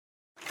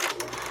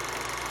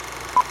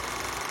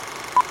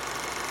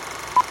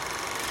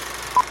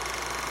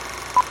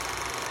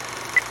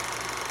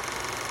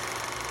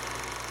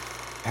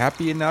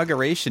Happy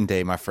Inauguration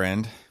Day, my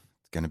friend.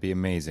 It's going to be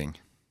amazing.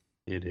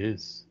 It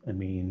is. I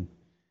mean,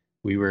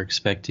 we were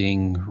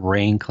expecting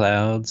rain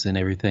clouds and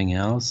everything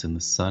else, and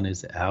the sun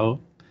is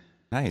out.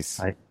 Nice.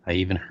 I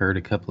even heard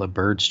a couple of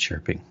birds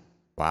chirping.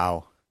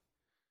 Wow.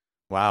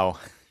 Wow.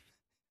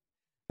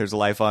 There's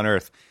life on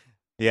Earth.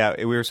 Yeah,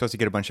 we were supposed to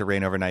get a bunch of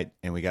rain overnight,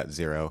 and we got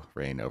zero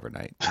rain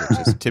overnight,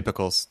 which is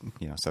typical,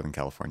 Southern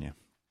California.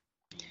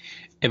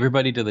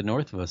 Everybody to the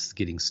north of us is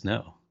getting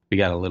snow. We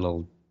got a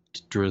little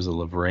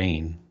drizzle of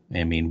rain.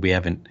 I mean, we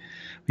haven't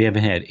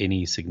had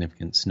any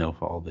significant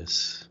snowfall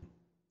this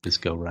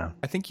go round.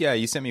 I think, yeah,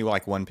 you sent me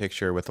like one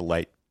picture with a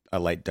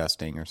light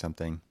dusting or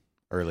something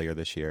earlier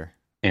this year.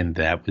 And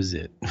that was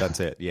it. That's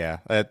it. Yeah,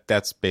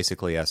 that's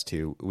basically us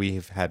too.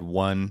 We've had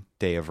one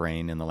day of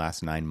rain in the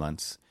last 9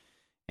 months,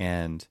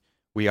 and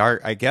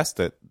I guess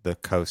that the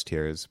coast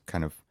here is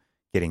kind of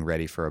getting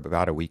ready for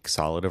about a week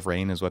solid of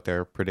rain is what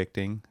they're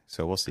predicting.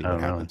 So we'll see what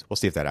happens. We'll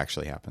see if that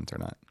actually happens or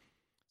not.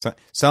 So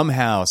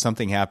somehow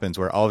something happens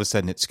where all of a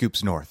sudden it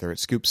scoops north or it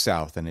scoops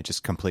south and it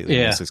just completely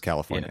misses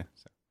California.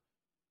 Yeah.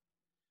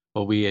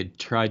 Well, we had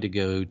tried to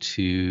go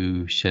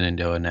to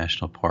Shenandoah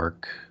National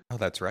Park. Oh,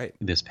 that's right.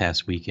 This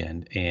past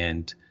weekend,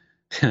 and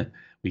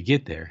we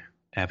get there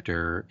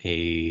after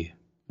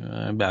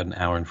about an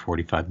hour and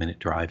 45-minute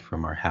drive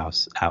from our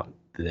house out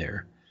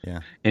there. Yeah.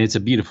 And it's a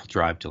beautiful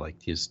drive to like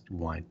just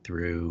wind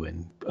through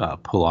and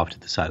pull off to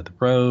the side of the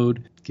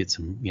road, get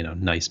some,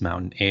 nice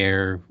mountain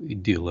air,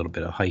 do a little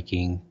bit of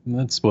hiking.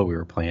 That's what we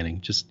were planning.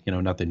 Just,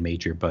 nothing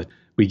major, but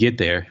we get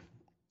there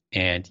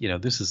and,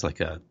 this is like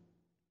a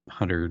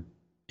 100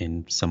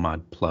 and some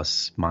odd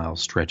plus mile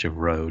stretch of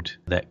road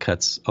that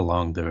cuts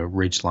along the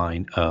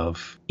ridgeline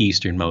of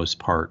easternmost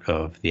part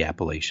of the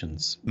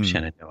Appalachians,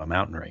 Shenandoah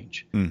mountain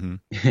range. Mm-hmm.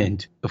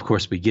 And of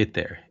course we get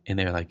there and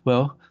they're like,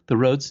 well,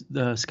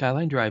 the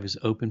Skyline Drive is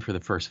open for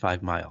the first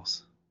 5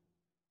 miles.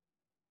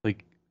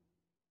 Like,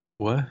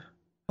 what?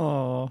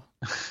 Oh.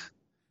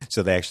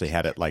 So they actually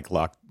had it like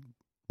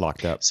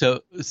locked up.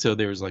 So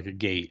there was like a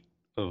gate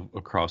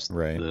across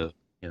right.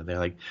 They're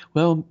like,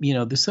 well,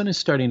 the sun is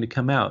starting to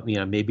come out.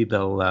 Maybe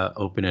they'll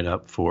open it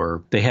up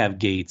they have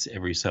gates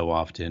every so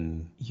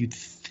often. You'd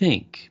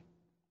think,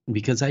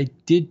 because I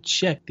did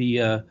check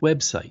the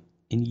website,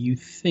 and you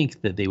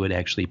think that they would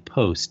actually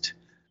post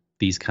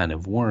these kind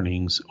of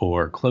warnings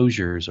or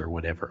closures or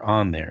whatever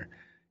on there.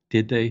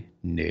 Did they?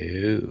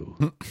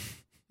 No.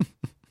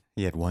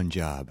 He had one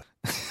job.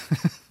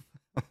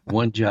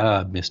 One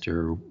job,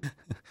 Mr.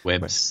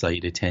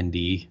 Website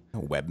attendee.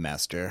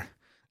 Webmaster.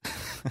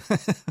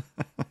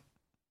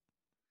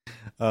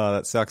 Oh,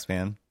 that sucks,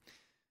 man.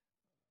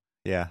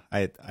 Yeah,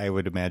 I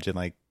would imagine,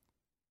 like,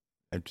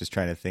 I'm just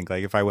trying to think,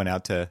 like, if I went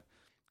out to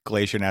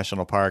Glacier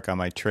National Park on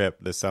my trip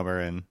this summer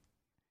and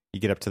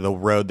you get up to the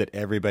road that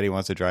everybody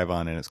wants to drive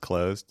on and it's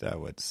closed, that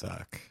would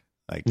suck.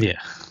 Like,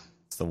 yeah,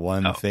 it's the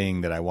one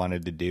thing that I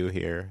wanted to do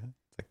here.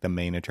 It's like the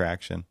main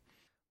attraction.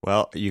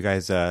 Well, you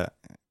guys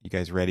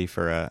ready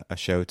for a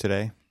show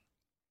today?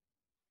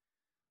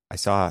 I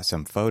saw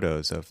some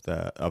photos of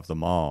the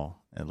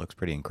mall. It looks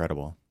pretty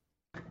incredible.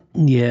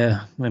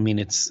 Yeah, I mean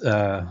it's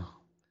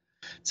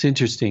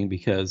interesting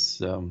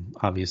because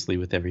obviously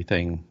with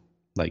everything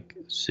like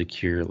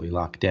securely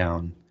locked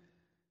down,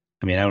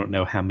 I mean I don't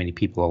know how many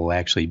people will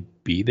actually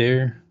be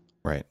there,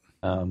 right?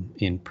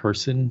 In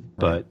person,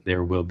 but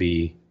there will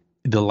be.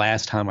 The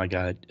last time I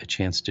got a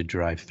chance to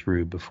drive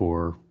through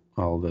before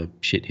all the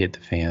shit hit the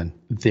fan,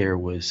 there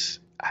was.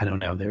 I don't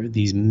know. There were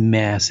these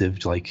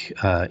massive, like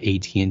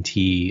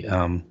AT&T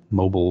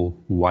mobile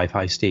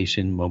Wi-Fi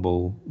stations.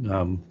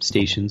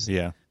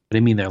 Yeah. But I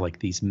mean, they're like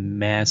these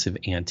massive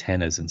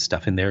antennas and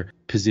stuff, and they're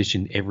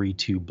positioned every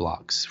 2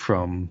 blocks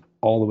from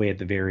all the way at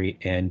the very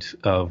end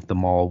of the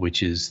mall,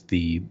 which is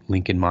the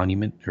Lincoln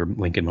Monument or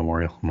Lincoln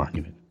Memorial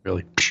Monument,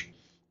 really.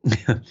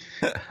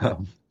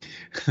 The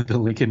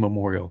Lincoln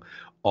Memorial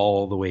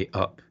all the way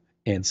up.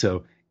 And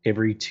so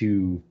every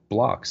 2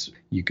 blocks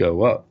you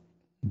go up,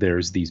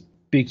 there's these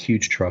big,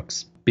 huge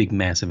trucks, big,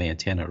 massive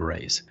antenna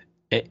arrays.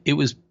 It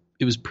was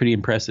pretty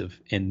impressive.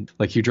 And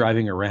like you're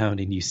driving around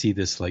and you see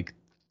this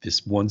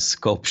one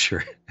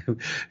sculpture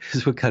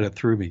is what kind of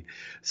threw me.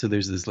 So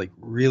there's this like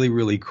really,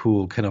 really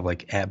cool kind of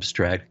like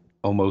abstract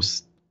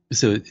almost.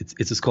 So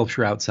it's a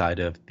sculpture outside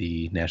of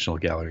the National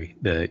Gallery,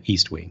 the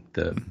East Wing,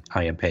 the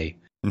IMP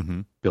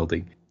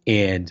building.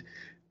 And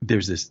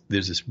there's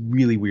this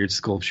really weird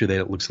sculpture that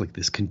it looks like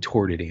this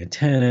contorted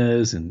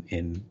antennas and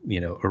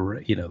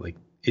like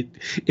it,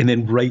 and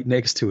then right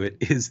next to it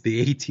is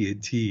the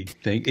AT&T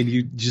thing, and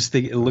you just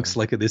think it looks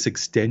like this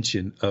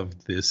extension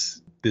of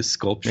this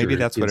sculpture. Maybe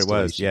that's what it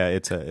was. Yeah,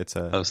 it's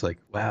a. I was like,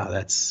 wow,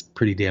 that's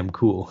pretty damn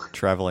cool.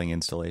 Traveling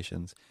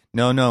installations.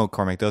 No,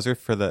 Cormac, those are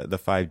for the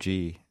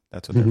 5G.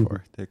 That's what they're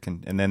for.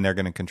 And then they're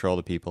going to control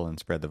the people and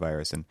spread the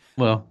virus. And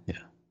well, yeah.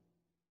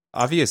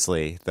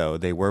 Obviously, though,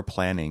 they were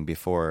planning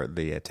before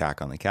the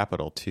attack on the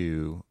Capitol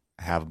to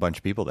have a bunch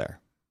of people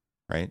there,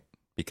 right?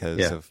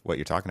 Because of what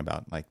you're talking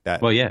about, like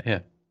that. Well, yeah.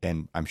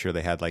 and I'm sure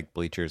they had like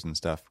bleachers and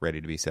stuff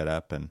ready to be set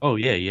up. And Oh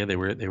yeah. They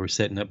were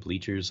setting up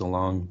bleachers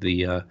along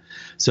the.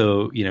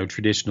 So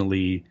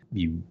traditionally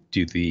you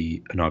do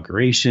the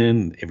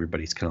inauguration.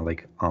 Everybody's kind of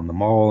like on the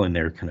mall, and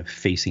they're kind of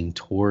facing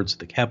towards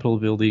the Capitol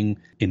building.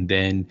 And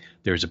then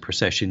there's a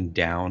procession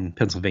down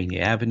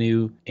Pennsylvania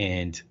Avenue,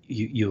 and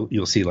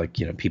you'll see like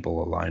people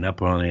will line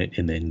up on it,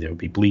 and then there'll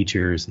be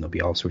bleachers, and there'll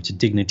be all sorts of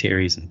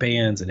dignitaries and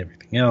bands and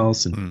everything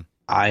else. And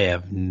I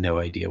have no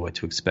idea what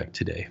to expect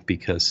today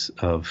because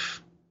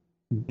of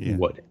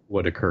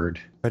what occurred.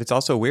 But it's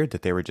also weird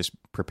that they were just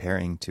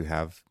preparing to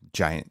have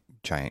giant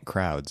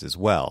crowds as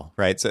well,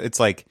 right? So it's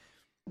like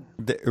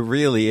it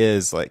really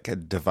is like a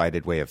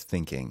divided way of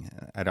thinking.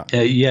 I don't.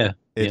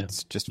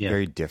 It's just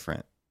very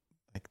different.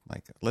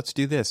 Like let's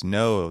do this.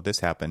 No,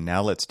 this happened.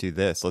 Now let's do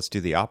this. Let's do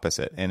the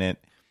opposite. And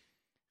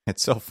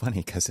it's so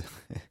funny because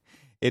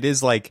it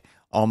is like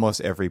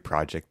almost every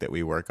project that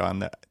we work on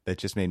that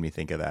just made me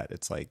think of that.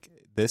 It's like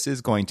this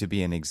is going to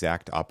be an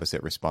exact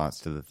opposite response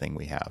to the thing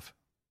we have.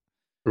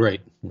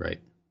 Right.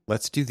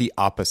 Let's do the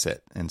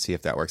opposite and see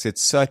if that works.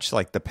 It's such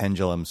like the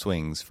pendulum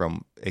swings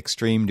from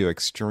extreme to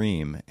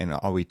extreme, and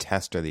all we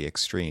test are the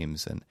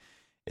extremes. And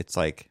it's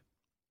like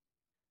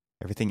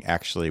everything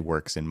actually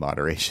works in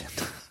moderation.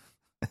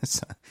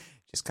 So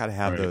just got to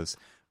have those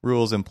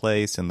rules in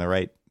place and the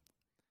right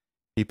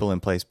people in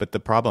place. But the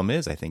problem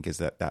is, I think, is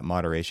that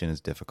moderation is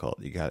difficult.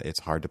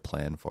 It's hard to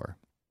plan for.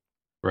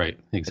 Right.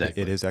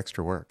 Exactly. It is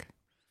extra work.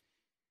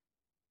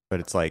 But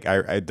it's like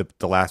the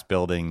last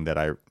building that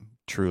I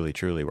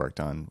truly worked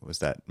on was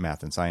that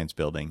math and science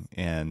building.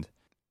 And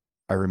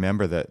I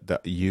remember that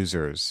the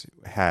users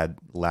had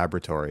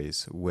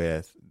laboratories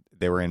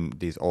they were in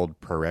these old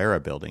Pereira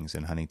buildings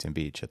in Huntington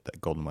Beach at the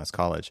Golden West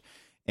College.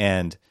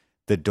 And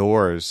the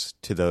doors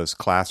to those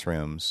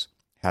classrooms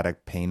had a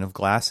pane of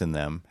glass in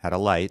them, had a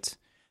light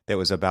that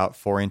was about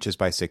 4 inches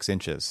by 6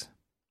 inches.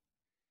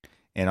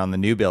 And on the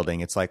new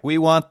building, it's like, we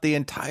want the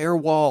entire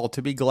wall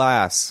to be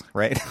glass,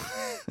 right?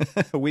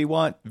 We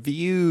want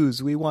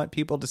views. We want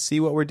people to see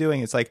what we're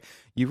doing. It's like,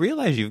 you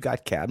realize you've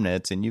got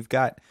cabinets and you've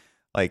got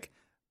like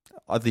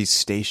all these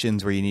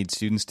stations where you need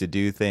students to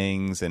do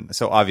things. And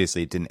so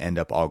obviously it didn't end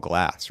up all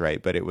glass,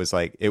 right? But it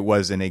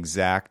was an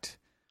exact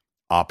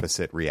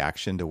opposite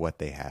reaction to what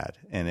they had.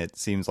 And it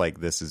seems like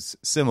this is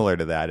similar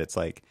to that. It's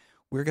like,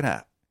 we're going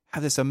to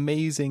have this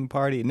amazing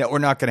party. No, we're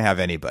not going to have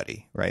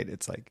anybody, right?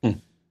 It's like,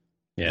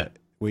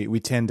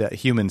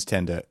 humans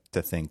tend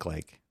to think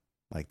like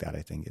that.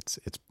 I think it's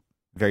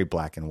very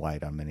black and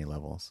white on many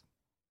levels.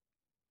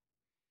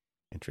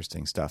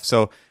 Interesting stuff.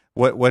 So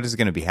what is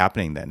going to be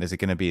happening then? Is it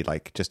going to be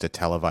like just a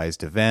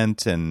televised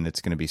event, and it's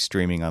going to be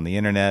streaming on the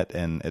internet,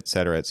 and et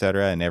cetera,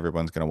 and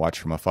everyone's going to watch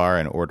from afar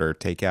and order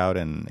takeout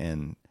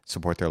and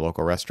support their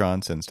local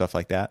restaurants and stuff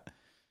like that?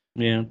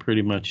 Yeah,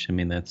 pretty much. I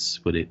mean,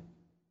 that's what it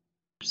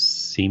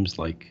seems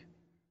like.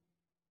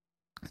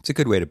 It's a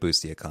good way to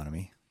boost the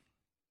economy.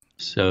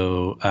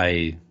 So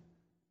I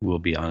will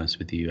be honest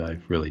with you, I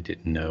really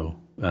didn't know.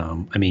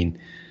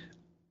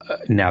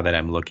 Now that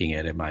I'm looking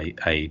at him,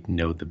 I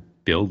know the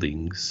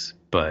buildings,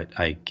 but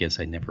I guess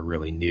I never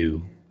really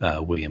knew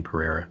William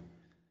Pereira.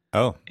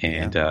 Oh,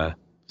 and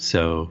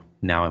so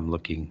now I'm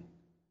looking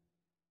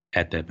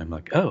at them. I'm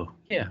like, oh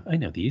yeah, I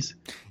know these.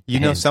 You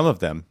know some of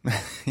them.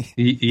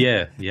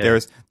 Yeah.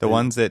 There's the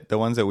ones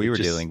that we were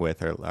dealing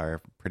with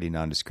are pretty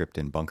nondescript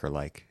and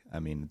bunker-like.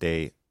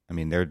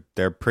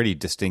 They're pretty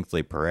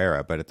distinctly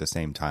Pereira, but at the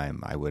same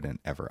time, I wouldn't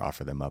ever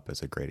offer them up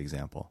as a great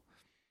example.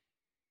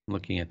 I'm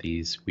looking at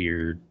these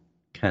weird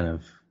kind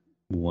of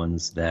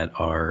ones that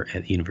are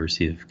at the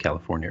University of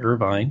California,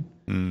 Irvine.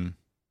 And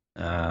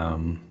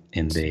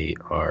they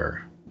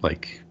are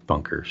like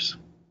bunkers.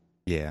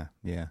 Yeah.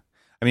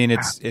 I mean,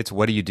 it's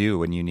what do you do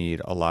when you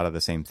need a lot of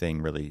the same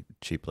thing really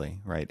cheaply,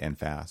 right, and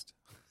fast,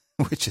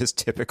 which is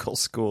typical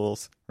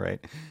schools, right?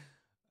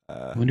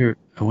 I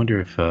wonder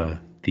if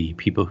the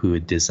people who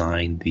had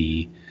designed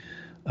the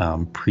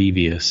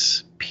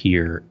previous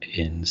pier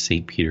in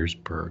St.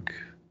 Petersburg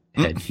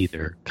had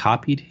either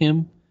copied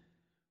him,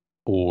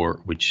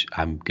 or, which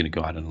I'm going to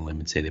go out on a limb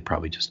and say they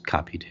probably just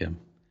copied him,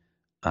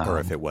 or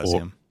if it was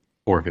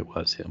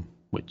him,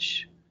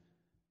 which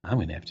I'm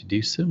going to have to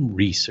do some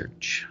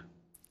research.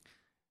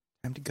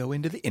 Time to go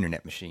into the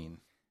internet machine.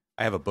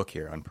 I have a book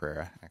here on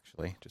Pereira,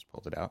 actually. Just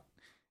pulled it out.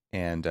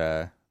 And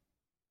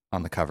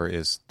on the cover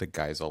is the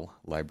Geisel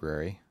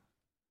Library,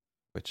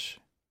 which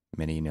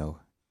many know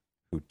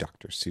who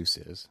Dr. Seuss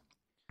is.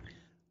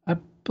 I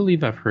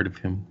believe I've heard of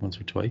him once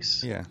or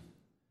twice. Yeah.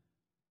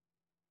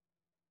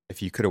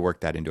 If you could have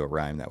worked that into a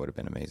rhyme, that would have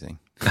been amazing.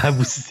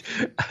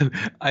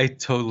 I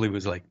totally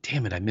was like,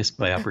 damn it, I missed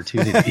my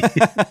opportunity.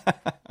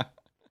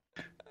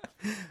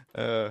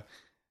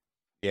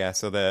 Yeah,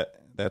 so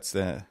that's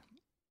the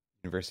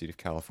University of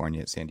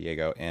California at San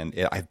Diego, and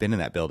I've been in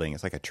that building.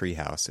 It's like a tree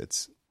house.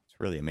 It's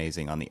really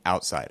amazing on the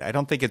outside. I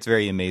don't think it's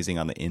very amazing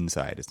on the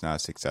inside. It's not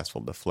as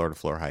successful. The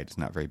floor-to-floor height is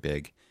not very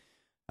big.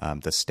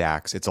 The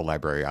stacks, it's a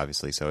library,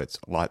 obviously, so it's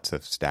lots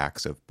of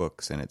stacks of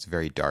books, and it's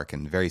very dark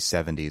and very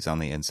 70s on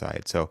the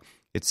inside. So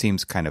it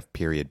seems kind of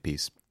period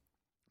piece.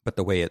 but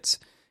the way it's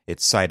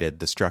sited,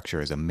 the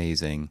structure is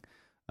amazing.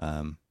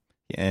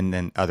 And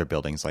then other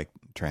buildings like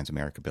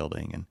Transamerica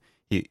Building, and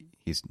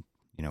he's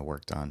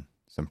worked on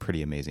some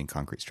pretty amazing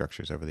concrete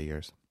structures over the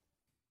years.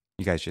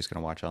 You guys just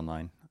gonna watch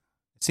online?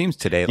 It seems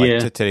today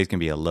today's gonna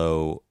be a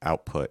low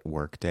output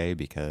work day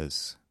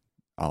because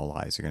all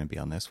eyes are gonna be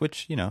on this,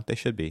 which they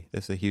should be.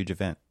 This is a huge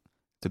event.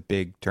 It's a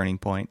big turning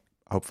point,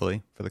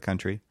 hopefully, for the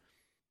country.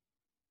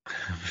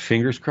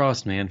 Fingers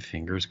crossed, man.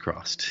 Fingers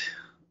crossed.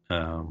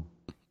 Oh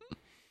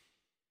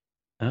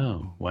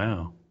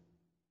wow!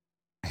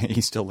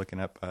 He's still looking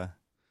up.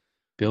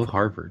 Bill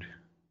Harvard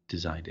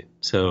designed it.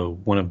 So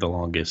one of the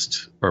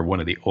longest, or one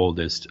of the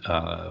oldest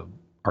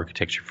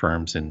architecture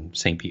firms in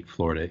St. Pete,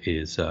 Florida,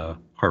 is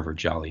Harvard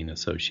Jolly and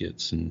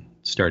Associates, and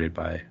started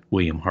by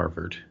William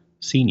Harvard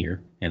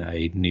Sr. And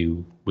I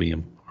knew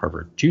William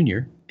Harvard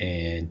Jr.,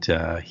 and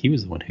he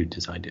was the one who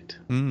designed it.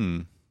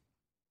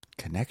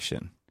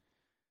 Connection.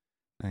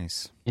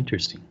 Nice.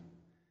 Interesting.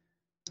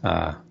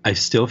 I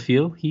still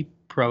feel he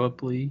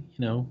probably,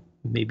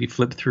 maybe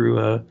flipped through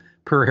a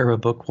Pereira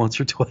book once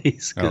or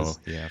twice. Oh,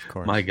 yeah, of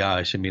course. My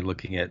gosh, I mean,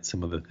 looking at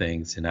some of the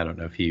things, and I don't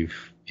know if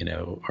you've,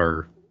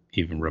 are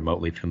even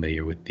remotely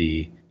familiar with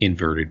the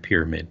inverted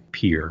pyramid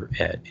pier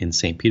in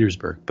St.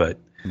 Petersburg, but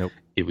nope.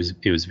 It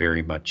was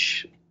very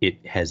much,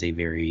 it has a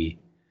very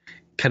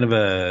kind of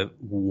a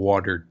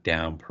watered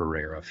down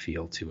Pereira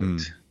feel to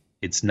it.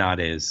 It's not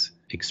as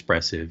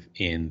expressive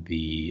in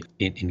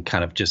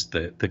kind of just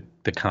the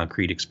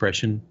concrete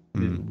expression,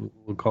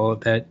 we'll call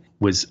it that,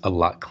 was a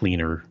lot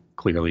cleaner,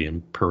 clearly,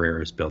 in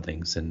Pereira's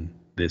buildings. And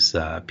this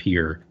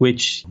pier,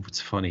 which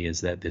what's funny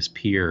is that this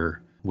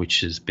pier,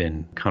 which has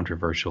been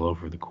controversial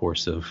over the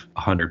course of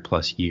 100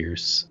 plus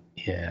years,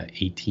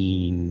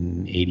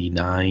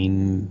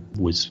 1889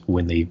 was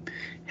when they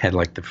had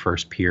like the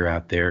first pier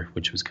out there,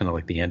 which was kind of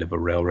like the end of a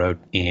railroad.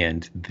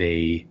 And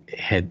they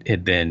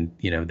had then,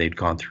 they'd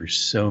gone through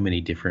so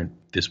many different,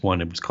 this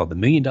one, it was called the $1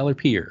 Million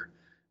Pier,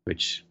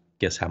 which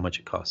guess how much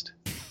it cost?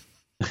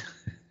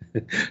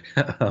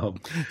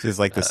 This is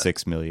like the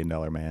 $6 million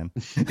man.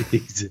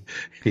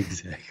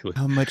 Exactly.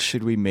 How much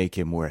should we make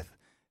him worth?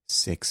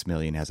 $6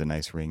 million has a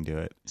nice ring to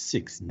it.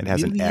 $6 million. It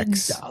has an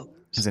X.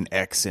 There's an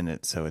X in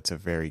it, so it's a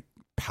very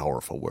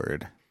powerful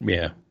word.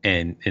 Yeah,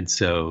 and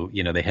so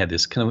they had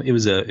this kind of, it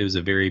was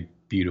a very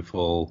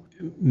beautiful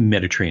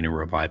Mediterranean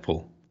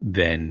revival.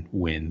 Then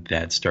when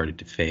that started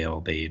to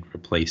fail, they had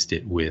replaced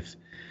it with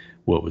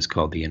what was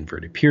called the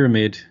inverted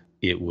pyramid.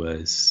 It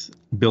was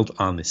built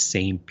on the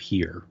same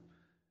pier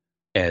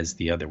as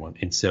the other one,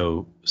 and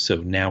so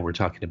now we're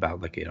talking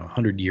about like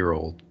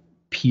 100-year-old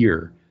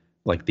pier,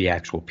 like the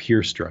actual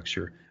pier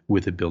structure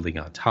with a building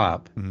on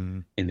top.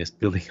 And this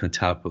building on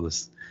top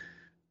was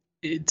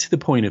to the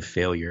point of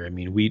failure. I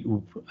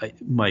mean,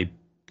 my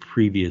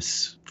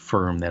previous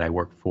firm that I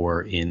worked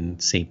for in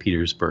St.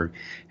 Petersburg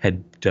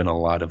had done a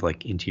lot of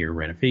like interior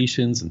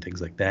renovations and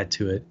things like that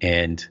to it.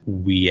 And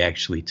we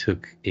actually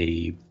took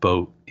a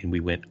boat and we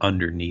went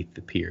underneath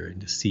the pier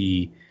and to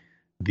see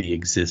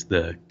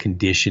the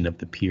condition of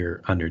the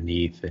pier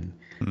underneath.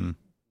 And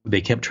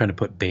they kept trying to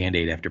put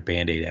Band-Aid after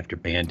Band-Aid after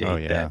Band-Aid. Oh,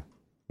 yeah.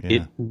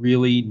 It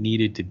really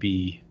needed to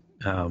be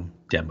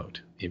demoed.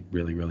 It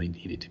really, really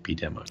needed to be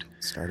demoed.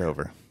 Start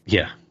over.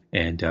 Yeah.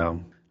 And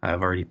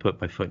I've already put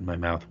my foot in my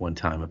mouth one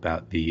time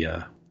about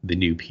the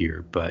new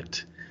pier,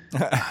 but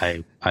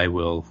I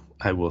will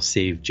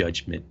save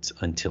judgment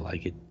until I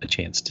get a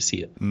chance to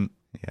see it.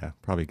 Yeah,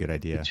 probably a good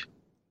idea.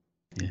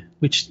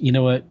 Which, you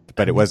know what?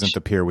 But it wasn't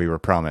the pier we were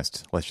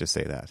promised. Let's just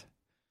say that.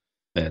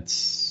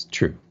 That's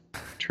true.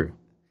 True.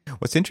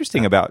 What's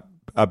interesting about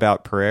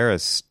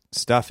Pereira's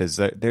stuff is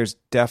that there's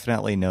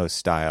definitely no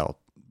style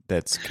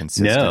that's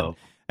consistent. No.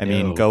 I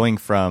mean, going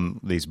from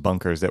these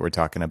bunkers that we're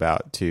talking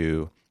about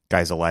to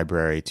Geisel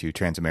Library to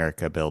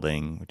Transamerica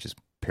Building, which is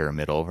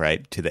pyramidal,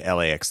 right, to the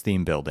LAX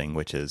theme building,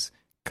 which is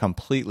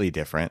completely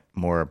different,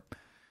 more,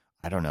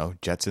 I don't know,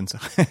 Jetsons,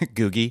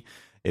 Googie.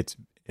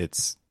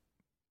 It's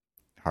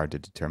hard to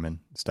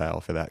determine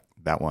style for that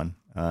one.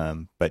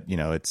 But,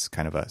 it's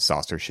kind of a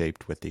saucer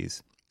shaped with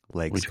these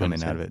legs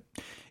coming out of it.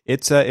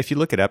 It's if you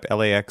look it up,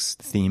 LAX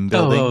theme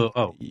building.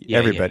 Yeah,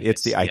 everybody,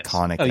 it's the yes.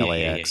 iconic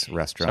LAX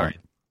restaurant.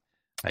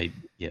 Sorry. I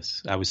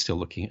was still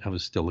looking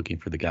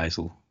for the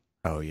Geisel.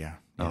 Oh yeah.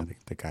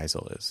 The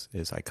Geisel is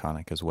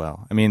iconic as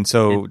well. I mean,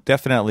 so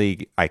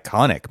definitely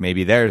iconic.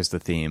 Maybe there's the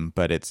theme,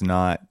 but it's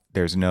not.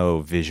 There's no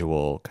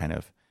visual kind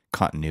of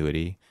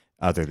continuity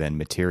other than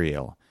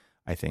material.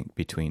 I think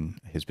between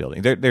his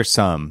building, there's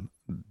some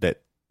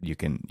that you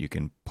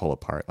can pull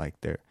apart. Like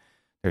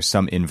there's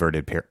some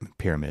inverted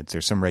pyramids.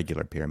 There's some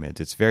regular pyramids.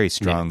 It's very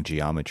strong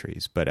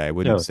geometries, but I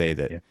wouldn't say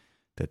that.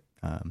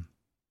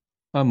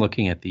 I'm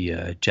looking at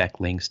the Jack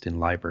Langston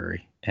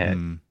Library at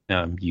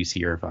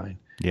UC Irvine.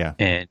 Yeah,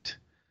 and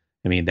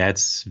I mean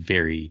that's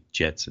very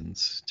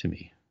Jetsons to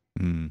me.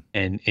 And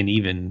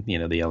even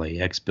the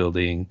LAX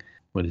building.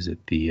 What is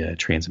it? The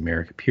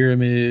Transamerica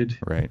Pyramid.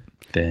 Right.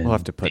 Then we'll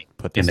have to put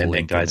this and then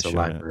link Geisel in the show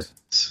Library.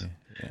 notes.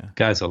 Yeah.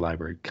 Geisel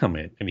Library. Come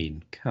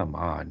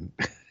on.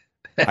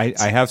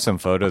 I have some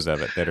photos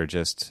of it that are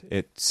just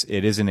it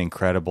is an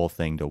incredible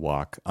thing to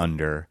walk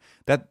under.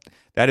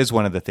 That is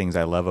one of the things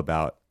I love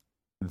about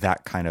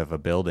that kind of a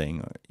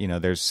building. You know,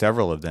 there's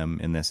several of them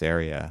in this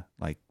area,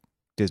 like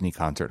Disney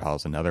Concert Hall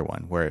is another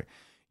one where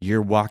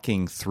you're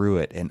walking through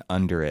it and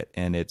under it,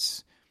 and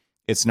it's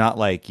not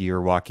like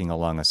you're walking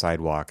along a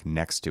sidewalk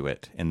next to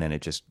it and then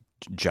it just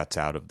juts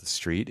out of the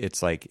street.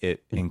 It's like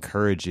it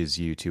encourages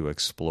you to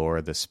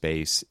explore the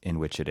space in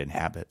which it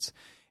inhabits.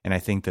 And I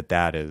think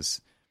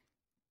that's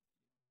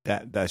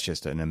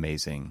just an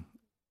amazing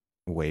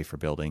way for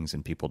buildings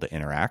and people to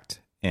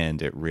interact.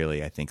 And it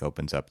really, I think,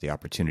 opens up the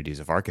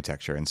opportunities of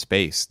architecture and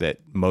space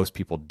that most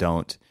people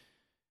don't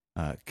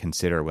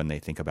consider when they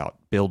think about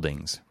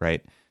buildings,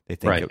 right? They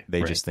think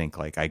they just think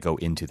like I go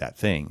into that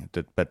thing,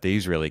 but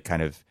these really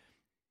kind of,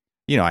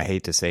 you know, I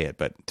hate to say it,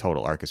 but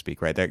total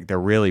archispeak, right? They're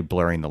really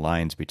blurring the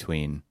lines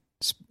between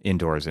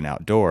indoors and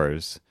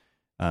outdoors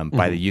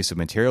by the use of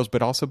materials,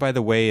 but also by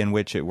the way in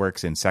which it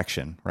works in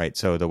section, right?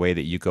 So the way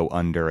that you go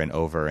under and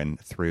over and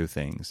through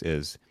things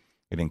it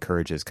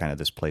encourages kind of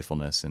this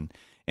playfulness, and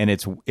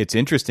it's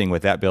interesting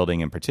with that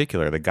building in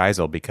particular, the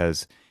Geisel,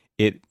 because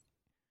it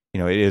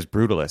is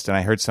brutalist. And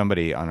I heard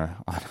somebody on a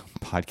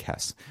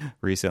podcast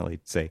recently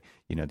say,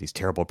 you know, these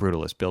terrible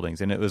brutalist buildings,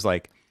 and it's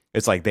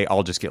like they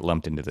all just get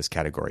lumped into this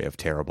category of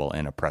terrible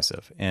and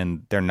oppressive,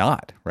 and they're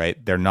not,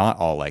 right? They're not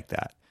all like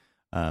that.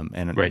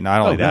 And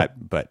not only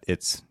that, but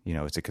it's, you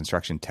know, it's a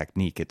construction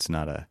technique. It's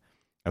not a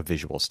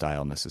visual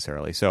style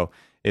necessarily. So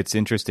it's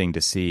interesting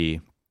to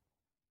see,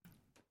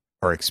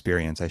 or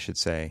experience, I should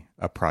say,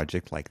 a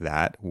project like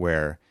that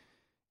where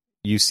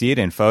you see it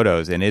in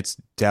photos and it's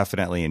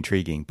definitely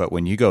intriguing, but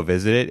when you go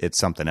visit it, it's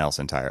something else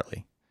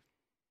entirely.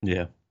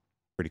 Yeah.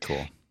 Pretty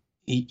cool.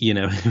 You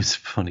know, it was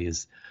funny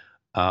is,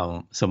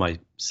 so my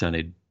son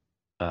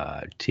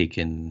had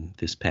taken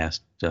this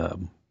past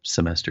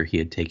semester, he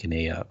had taken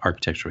a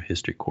architectural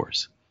history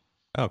course.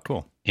 Oh,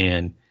 cool.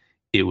 And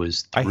it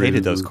was I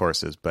hated those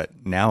courses, but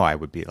now I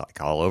would be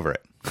like all over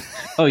it.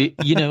 Oh,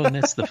 you know, and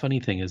that's the funny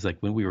thing is like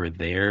when we were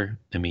there,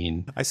 I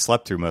mean, I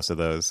slept through most of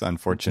those,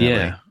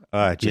 unfortunately.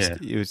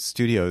 Yeah.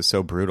 Studio is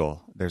so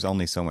brutal. There's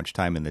only so much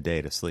time in the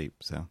day to sleep.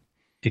 So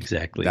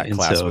exactly. That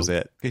class was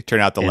it. You turn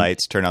out the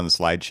lights, turn on the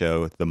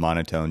slideshow with the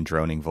monotone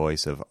droning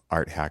voice of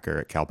Art Hacker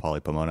at Cal Poly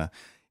Pomona.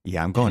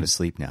 Yeah, I'm going to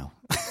sleep now.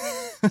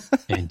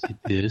 And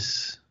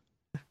this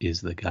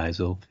is the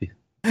Geisel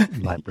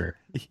library.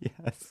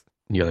 Yes.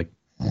 And you're like,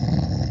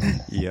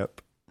 yep.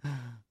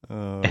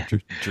 Oh,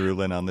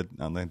 drooling on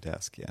the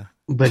desk, yeah.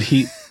 But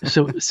he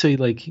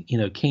like, you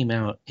know, came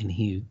out and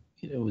he,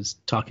 you know, was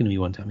talking to me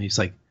one time. He's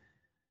like,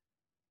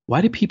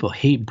 why do people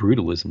hate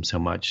brutalism so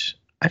much?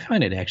 I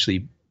find it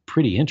actually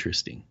pretty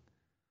interesting.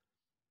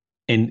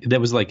 And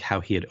that was like how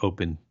he had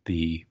opened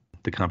the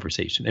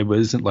conversation. It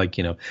wasn't like,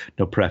 you know,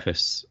 no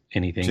preface,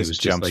 anything. It was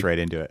just jumps like right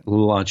into it.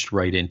 Launched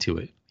right into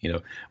it. You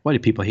know, why do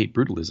people hate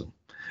brutalism?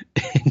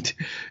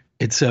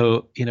 And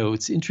so, you know,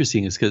 it's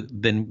interesting is because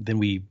then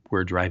we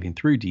were driving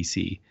through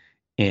DC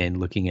and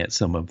looking at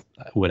some of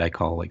what I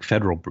call like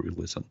federal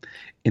brutalism.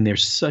 And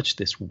there's such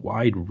this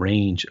wide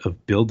range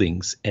of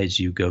buildings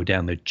as you go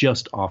down there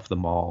just off the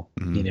mall,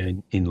 you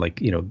know, in like,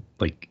 you know,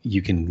 like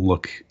you can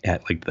look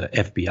at like the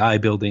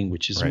FBI building,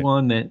 which is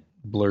one that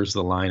blurs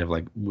the line of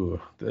like,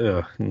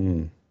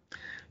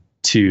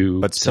 to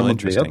but still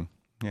interesting.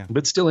 Yeah.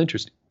 But still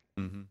interesting.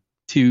 Mm-hmm.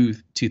 To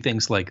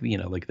things like, you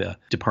know, like the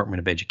Department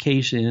of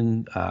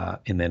Education,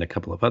 and then a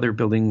couple of other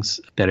buildings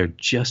that are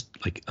just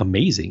like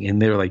amazing. And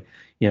they're like,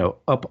 you know,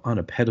 up on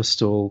a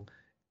pedestal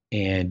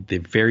and they're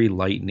very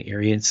light in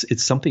area.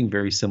 It's something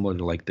very similar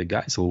to like the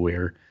Geisel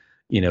where,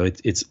 you know,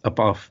 it's up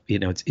off, you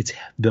know, it's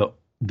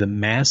the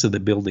mass of the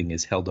building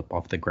is held up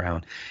off the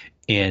ground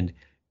and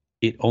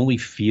it only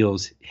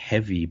feels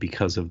heavy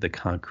because of the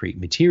concrete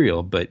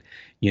material. But,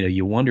 you know,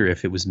 you wonder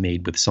if it was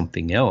made with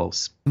something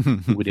else,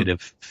 would it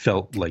have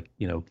felt like,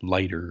 you know,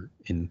 lighter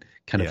and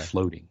kind of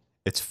floating?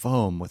 It's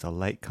foam with a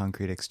light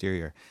concrete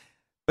exterior.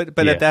 But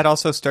that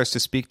also starts to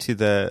speak to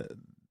the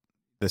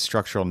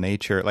structural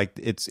nature. Like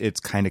it's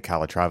kind of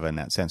Calatrava in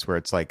that sense where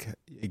it's like,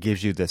 it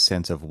gives you this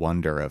sense of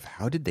wonder of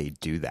how did they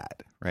do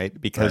that?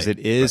 Right. Because it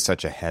is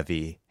such a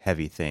heavy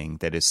thing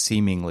that is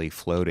seemingly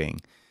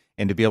floating.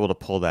 And to be able to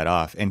pull that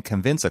off and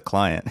convince a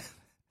client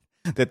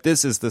that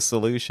this is the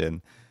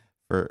solution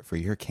for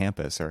your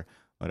campus or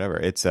whatever,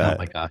 it's oh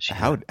my gosh,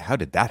 how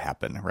did that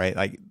happen, right?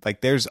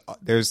 Like there's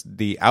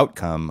the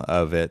outcome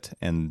of it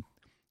and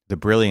the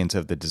brilliance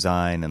of the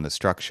design and the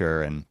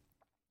structure and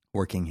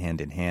working hand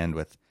in hand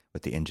with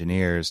the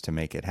engineers to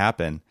make it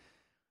happen.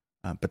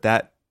 But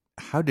that,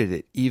 how did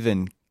it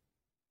even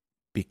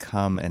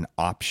become an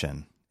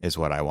option? Is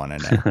what I want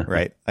to know,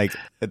 right? Like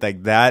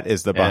that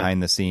is the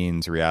behind the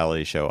scenes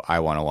reality show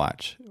I want to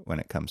watch when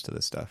it comes to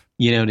this stuff.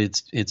 You know,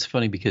 it's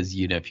funny because,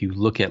 you know, if you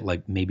look at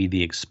like maybe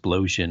the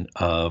explosion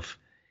of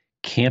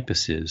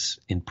campuses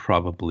in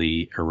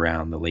probably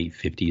around the late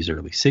 50s,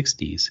 early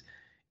 60s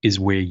is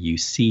where you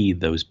see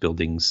those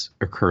buildings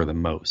occur the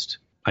most.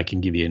 I can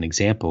give you an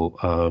example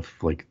of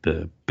like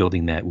the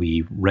building that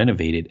we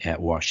renovated at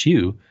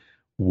WashU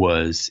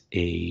was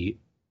a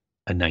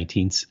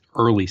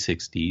early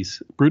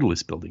 60s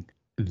brutalist building.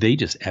 They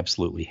just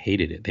absolutely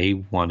hated it. They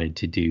wanted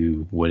to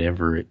do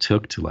whatever it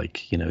took to,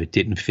 like, it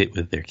didn't fit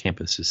with their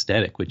campus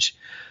aesthetic, which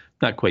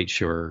I'm not quite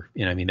sure.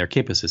 I mean, their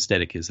campus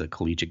aesthetic is a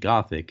collegiate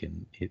Gothic,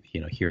 and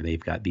here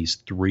they've got these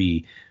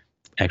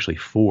actually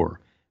four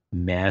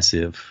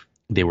massive.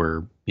 They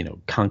were,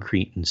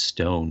 concrete and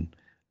stone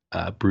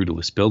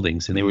brutalist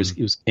buildings,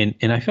 and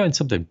and I found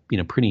something,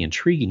 pretty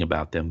intriguing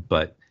about them.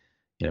 But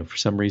for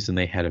some reason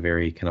they had a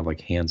very kind of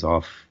like hands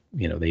off.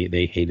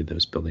 They hated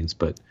those buildings,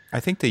 but I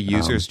think the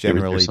users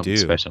generally do.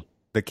 Special.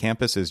 The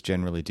campuses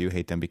generally do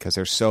hate them because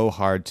they're so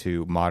hard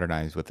to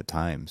modernize with the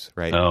times,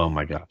 right? Oh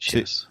my gosh,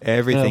 yes.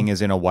 Everything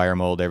is in a wire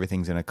mold.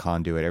 Everything's in a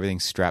conduit.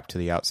 Everything's strapped to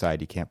the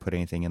outside. You can't put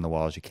anything in the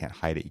walls. You can't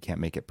hide it. You can't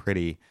make it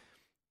pretty.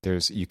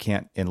 You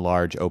can't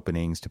enlarge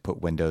openings to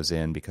put windows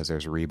in because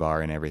there's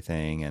rebar and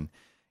everything. And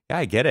yeah,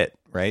 I get it,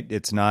 right?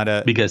 It's not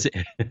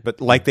but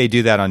like they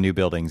do that on new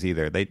buildings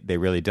either. They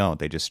really don't.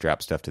 They just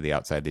strap stuff to the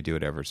outside. They do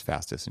whatever's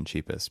fastest and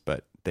cheapest,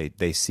 but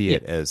they see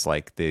it as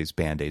like these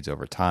Band-Aids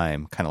over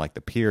time, kind of like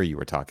the pier you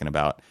were talking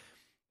about.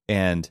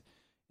 And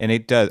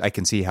it does. I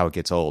can see how it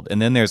gets old.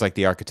 And then there's like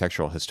the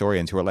architectural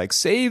historians who are like,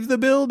 save the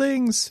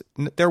buildings.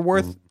 They're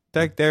worth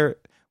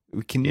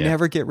we can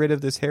never get rid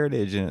of this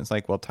heritage. And it's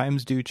like, well,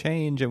 times do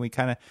change, and we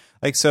kind of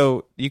like,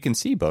 so you can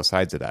see both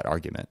sides of that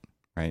argument,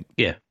 right?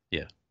 Yeah.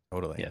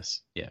 Totally.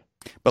 Yes. Yeah.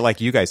 But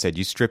like you guys said,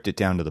 you stripped it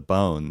down to the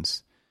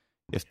bones.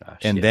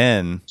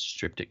 Then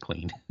stripped it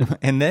clean.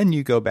 And then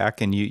you go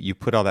back and you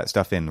put all that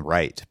stuff in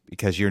right,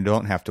 because you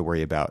don't have to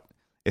worry about,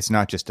 it's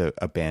not just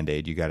a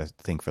Band-Aid. You got to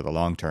think for the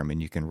long term,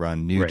 and you can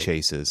run new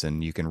chases,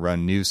 and you can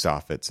run new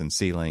soffits and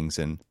ceilings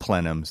and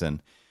plenums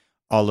and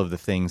all of the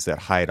things that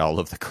hide all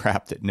of the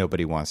crap that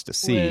nobody wants to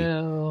see.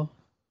 Well,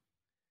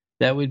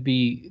 that would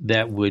be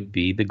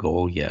the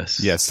goal, yes.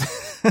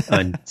 Yes.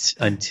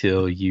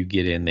 Until you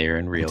get in there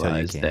and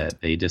realize that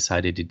they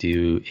decided to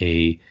do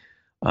a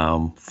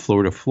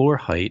floor-to-floor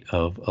height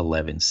of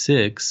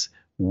 11.6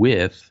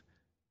 with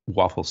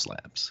waffle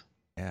slabs.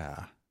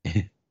 Yeah.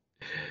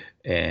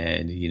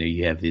 And,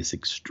 you have this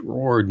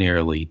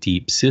extraordinarily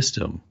deep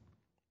system.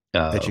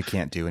 That you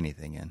can't do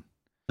anything in.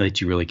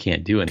 That you really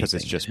can't do anything. Because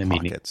it's just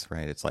pockets,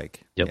 right? It's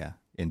like,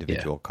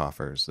 individual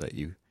coffers that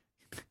you're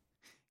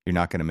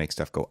not going to make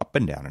stuff go up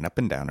and down and up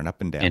and down and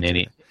up and down.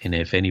 And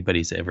if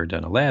anybody's ever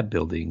done a lab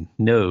building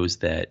knows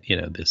that,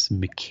 this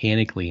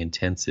mechanically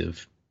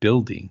intensive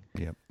building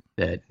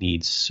that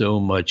needs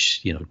so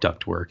much,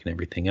 ductwork and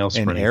everything else.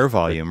 And air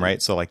volume,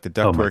 right? So like the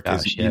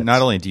ductwork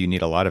not only do you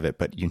need a lot of it,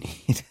 but you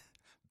need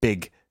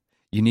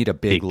a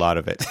big lot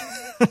of it.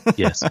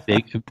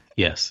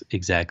 Yes,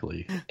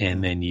 exactly.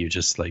 And then you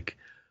just like,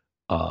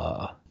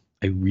 I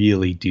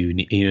really do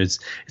need,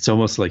 it's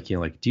almost like,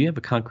 do you have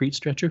a concrete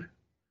stretcher?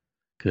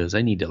 Because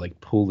I need to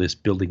like pull this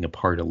building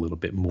apart a little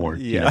bit more,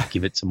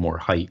 give it some more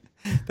height.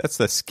 That's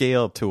the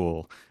scale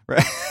tool,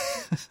 right?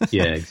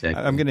 Yeah,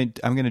 exactly.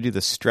 I'm gonna do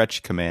the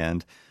stretch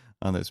command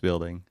on this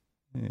building.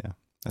 Yeah,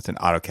 that's an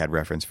AutoCAD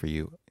reference for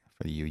you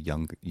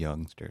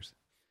youngsters.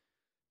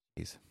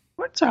 Jeez.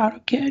 What's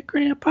AutoCAD,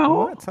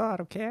 Grandpa? What's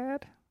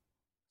AutoCAD?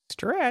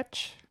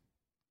 Stretch.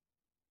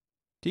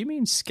 Do you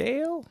mean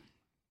scale?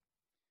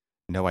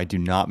 No, I do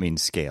not mean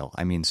scale.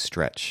 I mean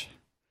stretch.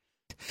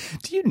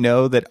 Do you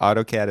know that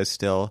AutoCAD is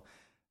still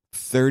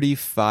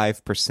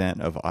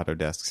 35% of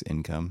Autodesk's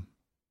income?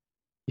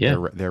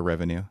 Yeah. Their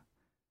revenue.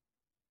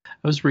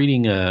 I was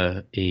reading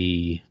a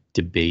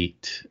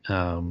debate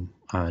on,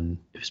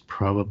 it was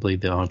probably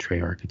the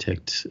Entree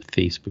Architect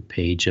Facebook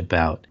page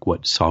about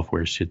what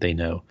software should they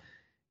know.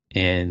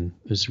 And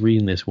I was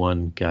reading this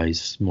one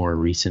guy's more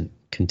recent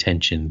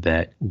contention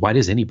that why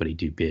does anybody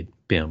do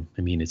BIM?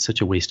 I mean, it's such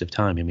a waste of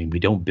time. I mean, we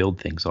don't build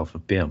things off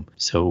of BIM.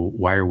 So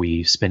why are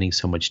we spending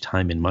so much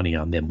time and money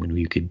on them when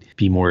we could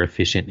be more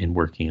efficient in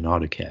working in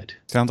AutoCAD?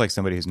 Sounds like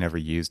somebody who's never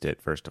used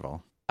it, first of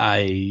all.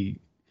 I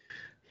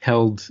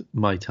held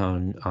my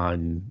tongue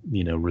on,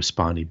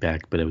 responding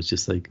back, but I was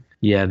just like,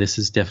 yeah, this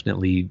is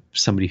definitely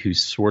somebody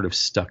who's sort of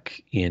stuck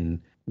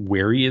in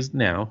where he is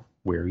now,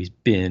 where he's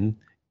been,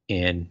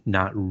 and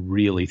not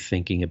really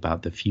thinking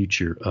about the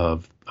future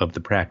of the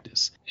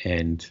practice.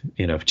 And,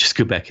 just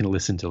go back and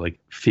listen to like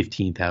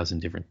 15,000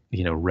 different,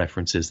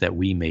 references that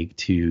we make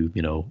to,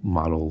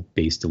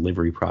 model-based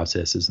delivery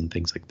processes and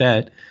things like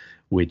that,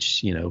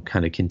 which,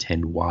 kind of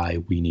contend why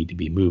we need to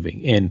be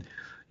moving. And,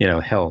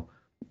 hell,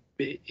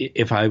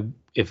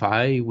 if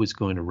I was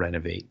going to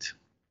renovate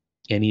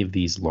any of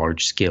these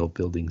large scale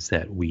buildings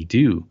that we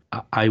do,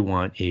 I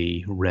want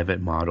a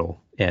Revit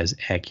model as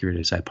accurate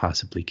as I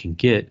possibly can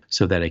get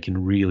so that I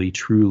can really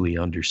truly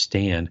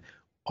understand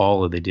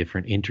all of the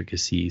different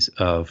intricacies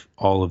of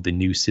all of the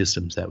new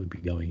systems that would be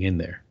going in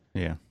there.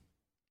 Yeah.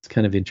 It's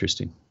kind of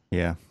interesting.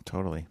 Yeah,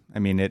 totally. I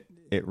mean, it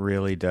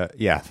really does.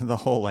 Yeah. The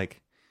whole, like,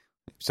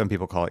 some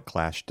people call it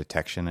clash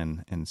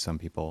detection and some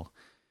people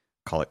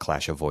call it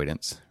clash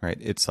avoidance, right?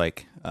 It's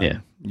like,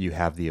 you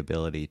have the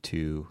ability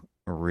to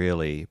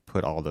really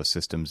put all those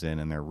systems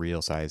in their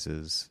real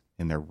sizes,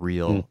 in their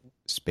real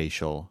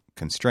spatial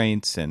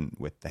constraints and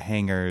with the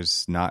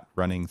hangers not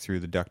running through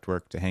the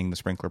ductwork to hang the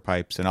sprinkler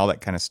pipes and all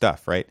that kind of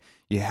stuff, right?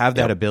 You have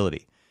that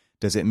ability.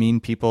 Does it mean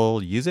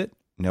people use it?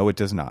 No, it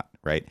does not,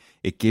 right?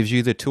 It gives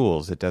you the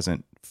tools. It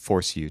doesn't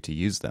force you to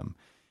use them.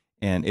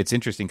 And it's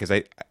interesting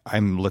because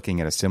I'm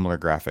looking at a similar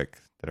graphic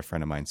that a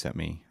friend of mine sent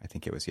me, I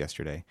think it was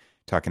yesterday,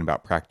 talking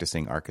about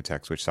practicing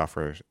architects, which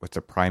software, what's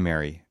the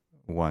primary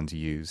ones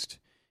used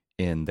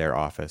in their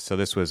office. So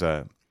this was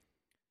a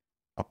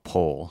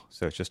poll.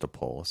 So it's just a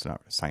poll. It's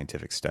not a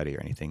scientific study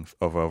or anything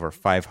of over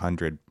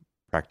 500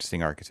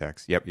 practicing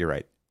architects. Yep, you're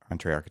right.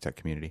 Entree architect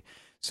community.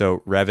 So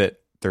Revit,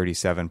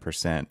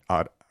 37%,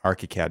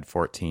 ArchiCAD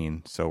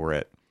 14%. So we're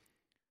at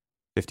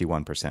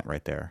 51%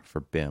 right there for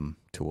BIM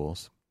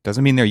tools.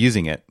 Doesn't mean they're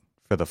using it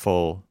for the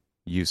full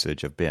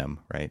usage of BIM,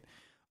 right?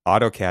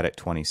 AutoCAD at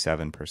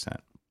 27%,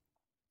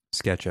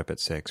 SketchUp at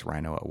 6%,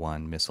 Rhino at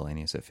 1%,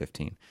 miscellaneous at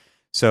 15%.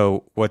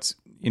 So what's,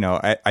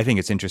 I think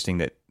it's interesting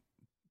that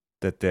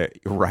the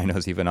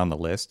Rhino's even on the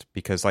list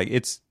because like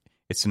it's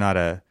not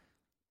a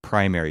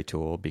primary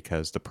tool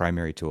because the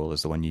primary tool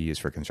is the one you use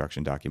for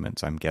construction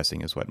documents, I'm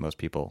guessing is what most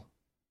people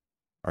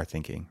are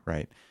thinking,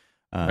 right?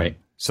 Right.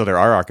 So there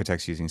are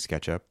architects using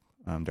SketchUp.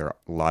 There are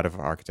a lot of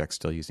architects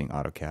still using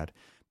AutoCAD.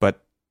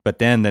 But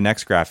then the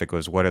next graphic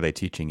was what are they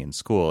teaching in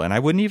school? And I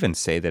wouldn't even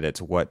say that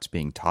it's what's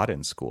being taught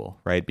in school,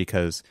 right?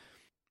 Because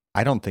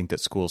I don't think that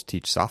schools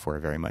teach software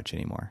very much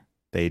anymore.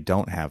 They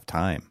don't have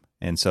time.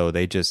 And so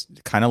they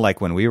just kind of like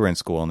when we were in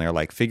school and they're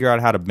like, figure out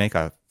how to make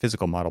a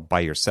physical model by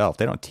yourself.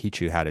 They don't teach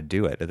you how to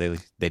do it.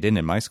 They didn't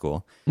in my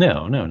school.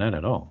 No, not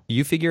at all.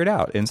 You figure it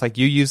out. And it's like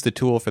you use the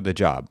tool for the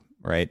job,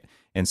 right?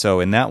 And so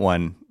in that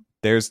one,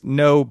 there's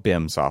no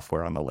BIM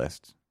software on the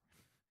list.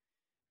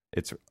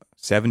 It's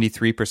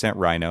 73%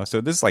 Rhino.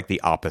 So this is like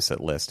the opposite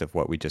list of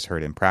what we just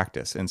heard in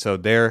practice. And so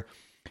there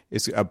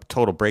is a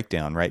total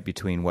breakdown, right,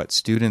 between what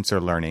students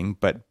are learning,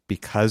 but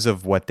because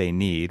of what they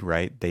need,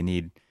 right, they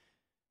need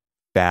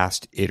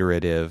fast,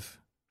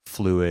 iterative,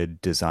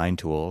 fluid design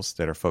tools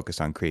that are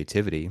focused on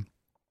creativity.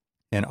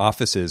 And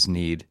offices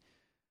need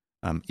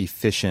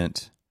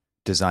efficient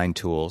design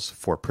tools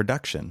for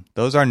production.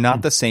 Those are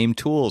not the same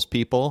tools,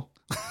 people.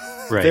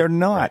 Right. They're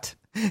not. Right.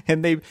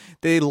 And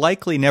they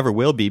likely never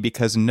will be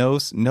because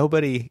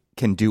nobody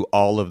can do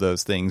all of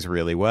those things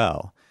really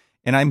well.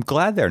 And I'm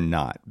glad they're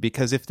not,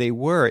 because if they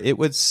were, it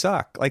would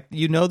suck. Like,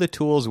 the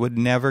tools would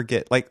never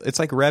get, like, it's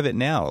like Revit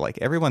now. Like,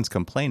 everyone's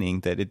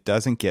complaining that it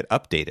doesn't get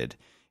updated.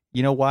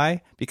 You know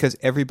why? Because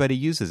everybody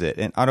uses it.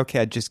 And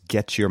AutoCAD just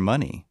gets your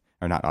money.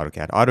 Or not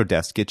AutoCAD,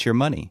 Autodesk gets your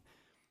money.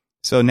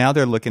 So now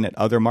they're looking at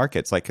other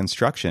markets like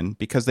construction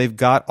because they've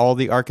got all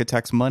the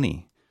architects'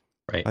 money.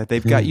 Right. Like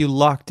they've got you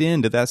locked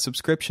into that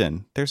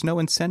subscription. There's no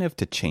incentive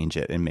to change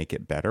it and make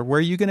it better. Where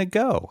are you going to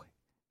go?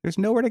 There's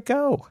nowhere to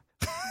go.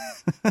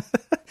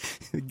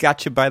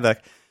 Got you by the,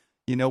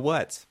 you know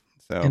what?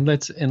 So and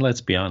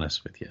let's be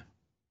honest with you.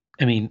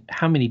 I mean,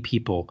 how many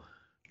people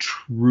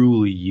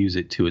truly use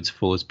it to its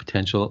fullest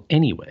potential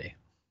anyway?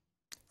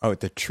 Oh,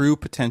 the true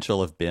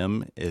potential of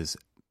BIM is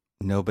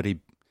nobody.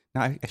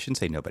 No, I shouldn't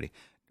say nobody.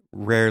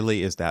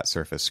 Rarely is that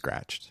surface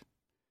scratched.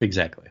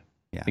 Exactly.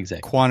 Yeah.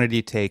 Exactly.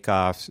 Quantity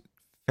takeoffs,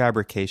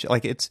 fabrication,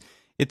 like it's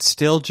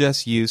still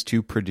just used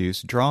to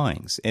produce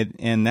drawings.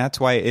 And that's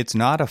why it's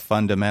not a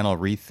fundamental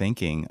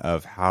rethinking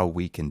of how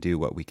we can do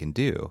what we can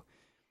do.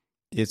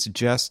 It's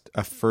just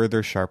a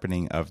further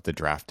sharpening of the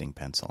drafting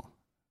pencil.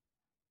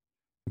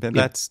 But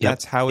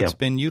that's how it's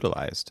been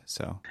utilized.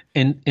 So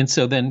and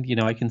so then,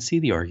 I can see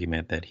the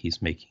argument that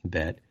he's making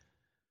that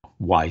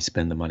why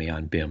spend the money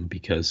on BIM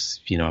because,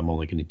 I'm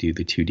only going to do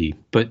the 2D.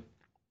 But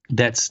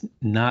that's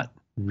not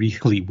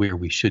really where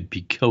we should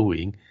be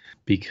going,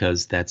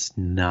 because that's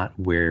not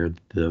where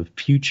the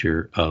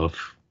future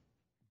of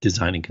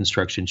design and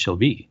construction shall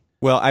be.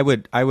 Well, I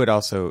would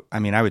also,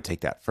 I would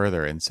take that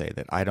further and say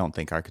that I don't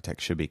think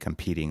architects should be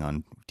competing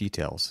on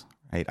details,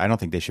 right? I don't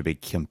think they should be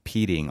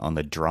competing on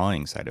the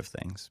drawing side of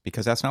things,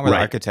 because that's not where the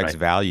architect's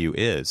value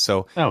is.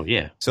 So,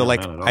 So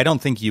I don't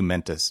think you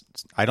meant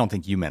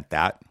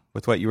that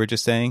with what you were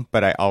just saying,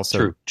 but I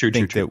also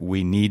think that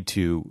we need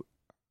to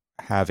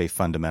have a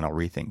fundamental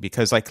rethink,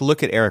 because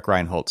look at Eric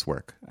Reinholdt's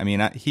work.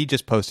 He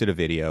just posted a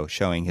video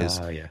showing his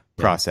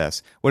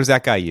process. What does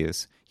that guy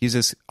use? He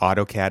uses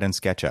AutoCAD and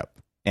SketchUp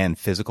and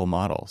physical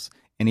models,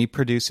 and he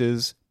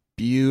produces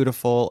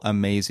beautiful,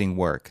 amazing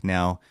work.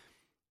 Now,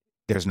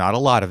 there's not a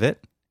lot of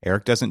it.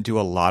 Eric doesn't do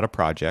a lot of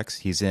projects.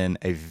 He's in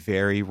a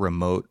very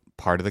remote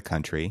part of the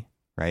country,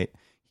 right?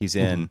 He's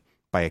in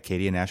by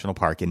Acadia National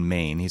Park in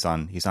Maine. He's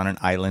on an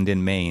island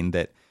in Maine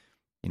that,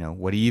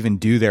 what do you even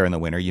do there in the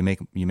winter? You make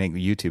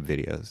YouTube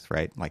videos,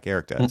 right? Like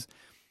Eric does.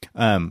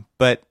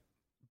 But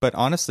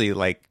honestly,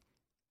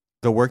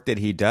 the work that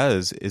he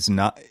does is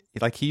not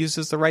he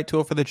uses the right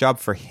tool for the job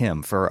for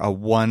him, for a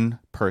one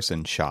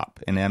person shop.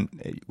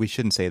 And we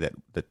shouldn't say that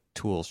the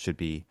tools should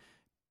be,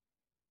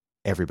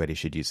 everybody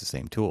should use the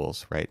same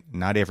tools, right?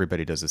 Not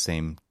everybody does the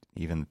same,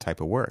 even type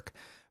of work.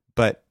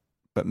 But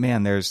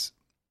man,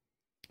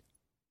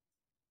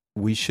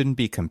 we shouldn't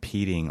be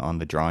competing on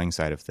the drawing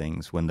side of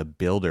things when the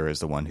builder is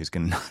the one who's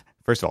going to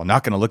first of all,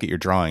 not going to look at your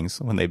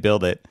drawings when they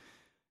build it,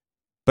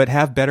 but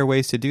have better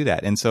ways to do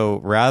that. And so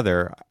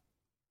rather,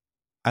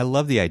 I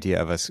love the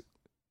idea of us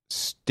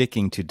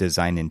sticking to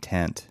design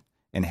intent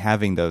and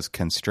having those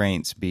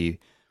constraints be,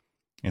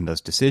 and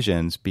those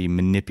decisions be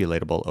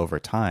manipulatable over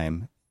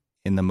time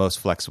in the most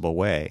flexible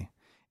way.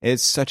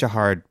 It's such a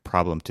hard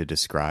problem to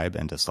describe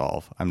and to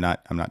solve. I'm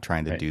not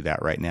trying to do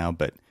that right now,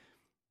 but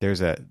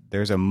there's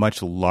a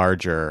much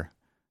larger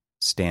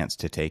stance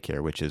to take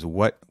here, which is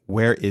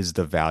where is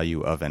the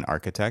value of an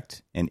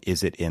architect, and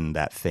is it in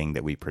that thing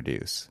that we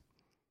produce?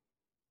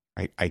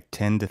 I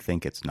tend to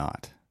think it's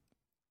not.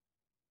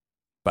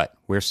 But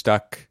we're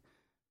stuck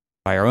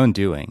by our own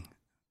doing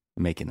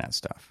making that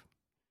stuff.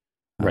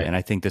 Right. And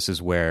I think this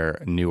is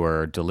where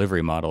newer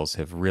delivery models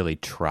have really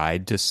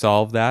tried to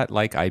solve that,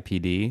 like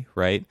IPD,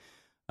 right?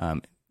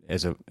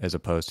 As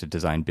opposed to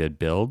design, bid,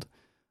 build,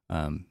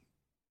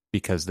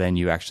 because then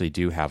you actually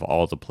do have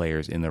all the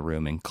players in the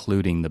room,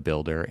 including the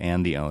builder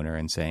and the owner,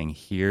 and saying,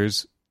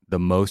 here's the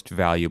most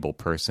valuable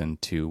person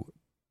to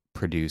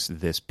produce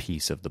this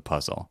piece of the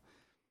puzzle.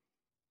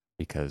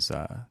 Because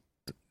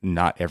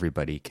not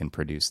everybody can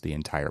produce the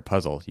entire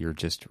puzzle. You're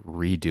just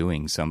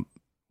redoing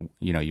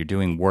you're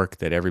doing work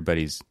that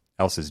everybody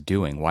else is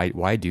doing.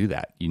 Why do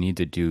that? You need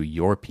to do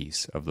your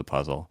piece of the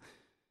puzzle.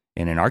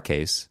 And in our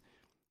case,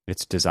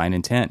 it's design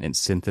intent. It's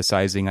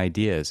synthesizing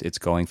ideas. It's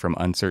going from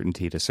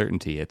uncertainty to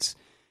certainty.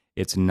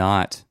 It's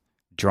not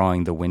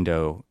drawing the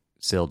window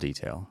sill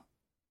detail,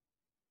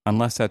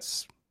 unless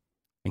that's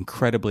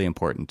incredibly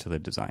important to the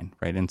design,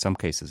 right? In some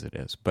cases it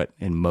is, but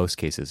in most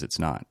cases it's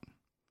not,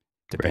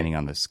 depending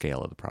on the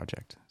scale of the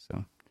project.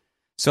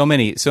 So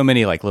many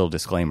like little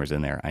disclaimers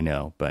in there, I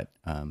know, but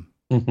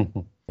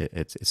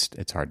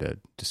it's hard to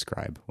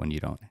describe when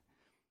you don't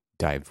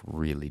dive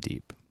really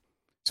deep.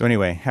 So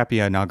anyway, happy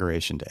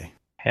Inauguration Day.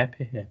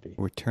 Happy.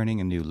 We're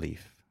turning a new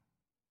leaf.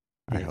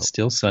 It's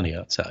still sunny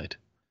outside.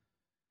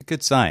 A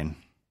good sign.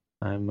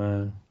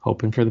 I'm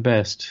hoping for the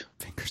best.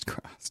 Fingers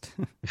crossed.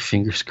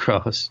 Fingers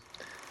crossed.